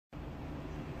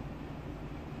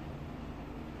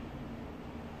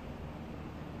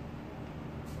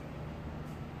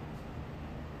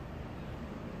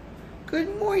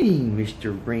Good morning,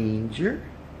 Mr. Ranger.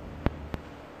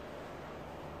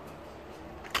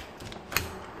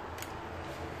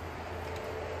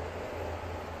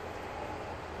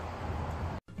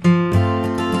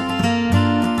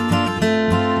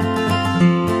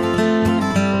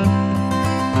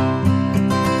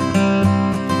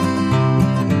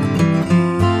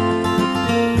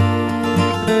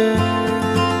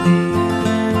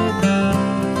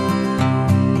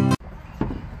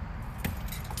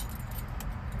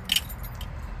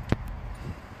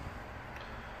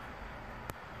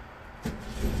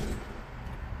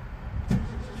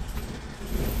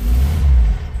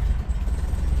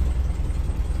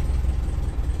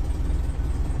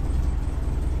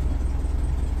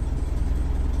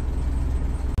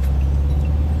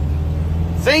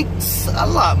 Thanks a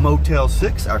lot, Motel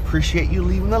 6. I appreciate you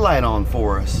leaving the light on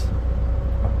for us.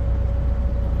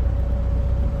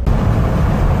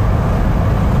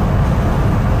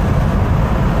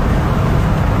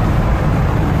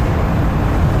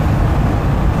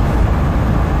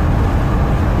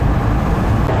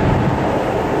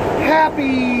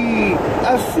 Happy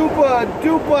a super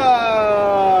duper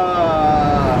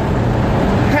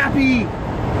happy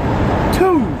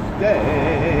Tuesday.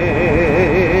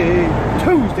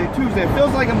 Tuesday. It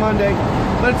feels like a Monday,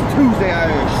 but it's a Tuesday, I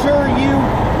assure you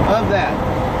of that.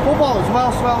 Football is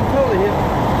well swell,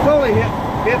 totally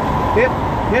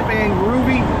hip and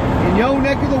groovy in your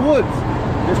neck of the woods.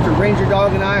 Mr. Ranger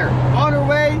Dog and I are on our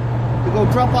way to go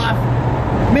drop off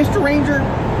Mr. Ranger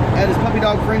at his puppy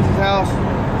dog friend's house,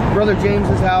 brother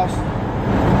James's house,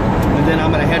 and then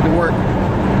I'm gonna head to work.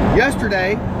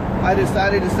 Yesterday, I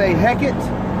decided to say heck it.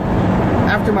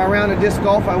 After my round of disc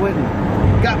golf, I went and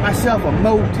got myself a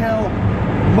Motel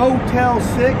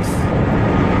 6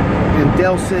 in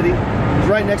Del City. It's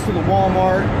right next to the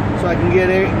Walmart, so I can get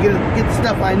the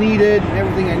stuff I needed and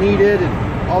everything I needed and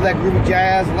all that groovy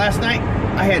jazz. And last night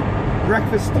I had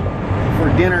breakfast for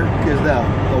dinner because the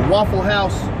Waffle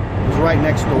House was right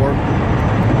next door.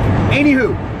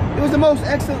 Anywho, it was the most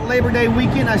excellent Labor Day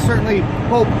weekend. I certainly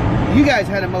hope you guys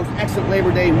had a most excellent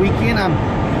Labor Day weekend. I'm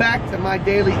back to my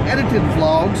daily edited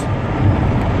vlogs.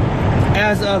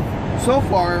 As of so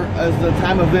far as the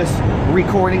time of this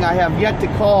recording, I have yet to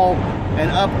call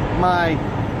and up my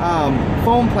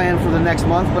phone plan for the next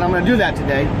month, but I'm going to do that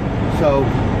today. So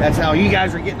that's how you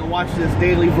guys are getting to watch this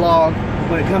daily vlog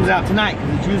when it comes out tonight,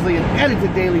 because it's usually an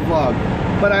edited daily vlog.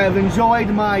 But I have enjoyed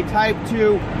my Type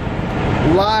 2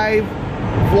 live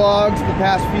vlogs the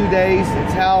past few days.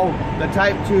 It's how the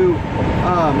Type 2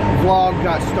 vlog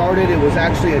got started. It was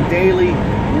actually a daily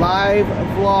live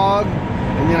vlog.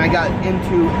 And then I got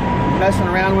into messing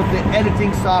around with the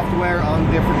editing software on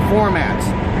different formats.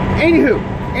 Anywho,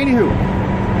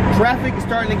 traffic is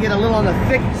starting to get a little on the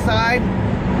thick side.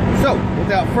 So,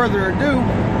 without further ado,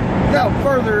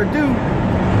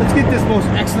 let's get this most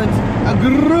excellent,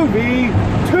 groovy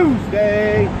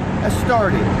Tuesday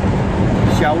started,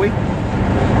 shall we?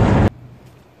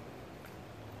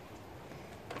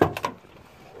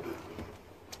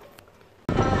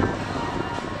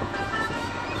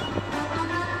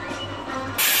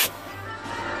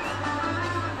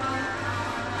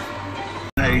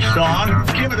 Song,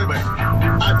 give it to me.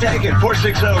 I take it.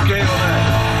 460 KOF.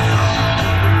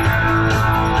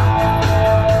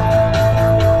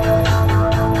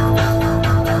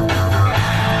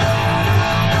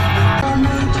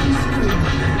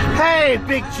 Hey,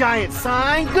 big giant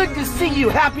sign. Good to see you.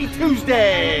 Happy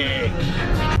Tuesday.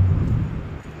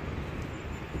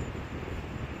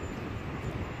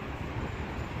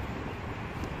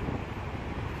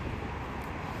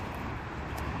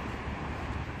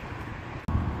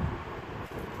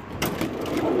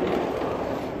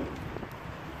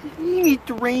 Meet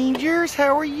the Rangers.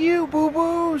 How are you,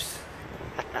 boo-boos?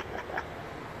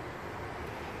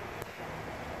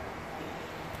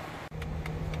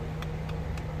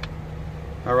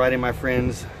 Alrighty, my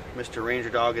friends. Mr. Ranger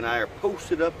Dog and I are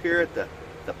posted up here at the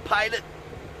Pilot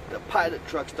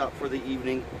truck stop for the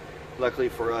evening. Luckily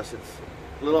for us, it's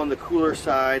a little on the cooler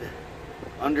side.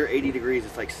 Under 80 degrees.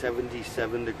 It's like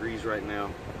 77 degrees right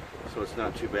now. So it's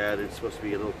not too bad. It's supposed to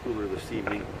be a little cooler this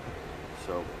evening.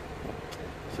 So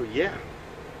yeah.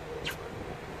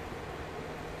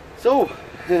 So,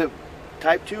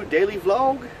 Type 2 daily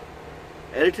vlog,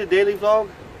 edited daily vlog,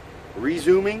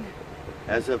 resuming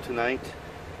as of tonight.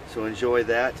 So enjoy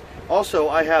that. Also,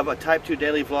 I have a Type 2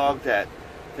 daily vlog that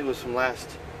I think was from last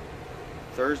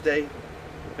Thursday,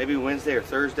 maybe Wednesday or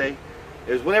Thursday.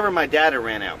 It was whenever my data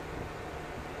ran out.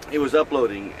 It was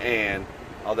uploading and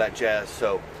all that jazz.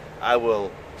 So I will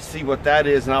see what that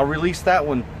is, and I'll release that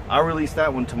one. I'll release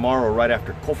that one tomorrow, right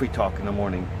after Coffee Talk in the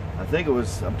morning. I think it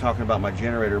was, I'm talking about my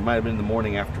generator. It might have been in the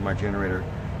morning after my generator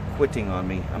quitting on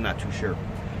me. I'm not too sure.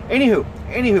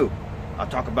 Anywho, I'll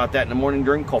talk about that in the morning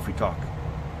during coffee talk.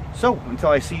 So, until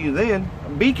I see you then,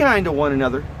 be kind to one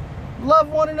another. Love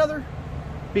one another.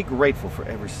 Be grateful for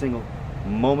every single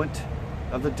moment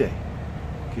of the day.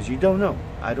 Because you don't know.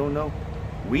 I don't know.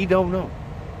 We don't know.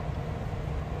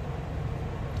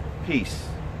 Peace.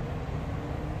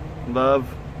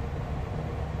 Love.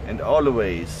 And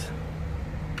always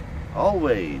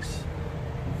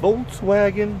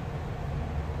Volkswagen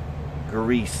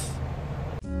grease.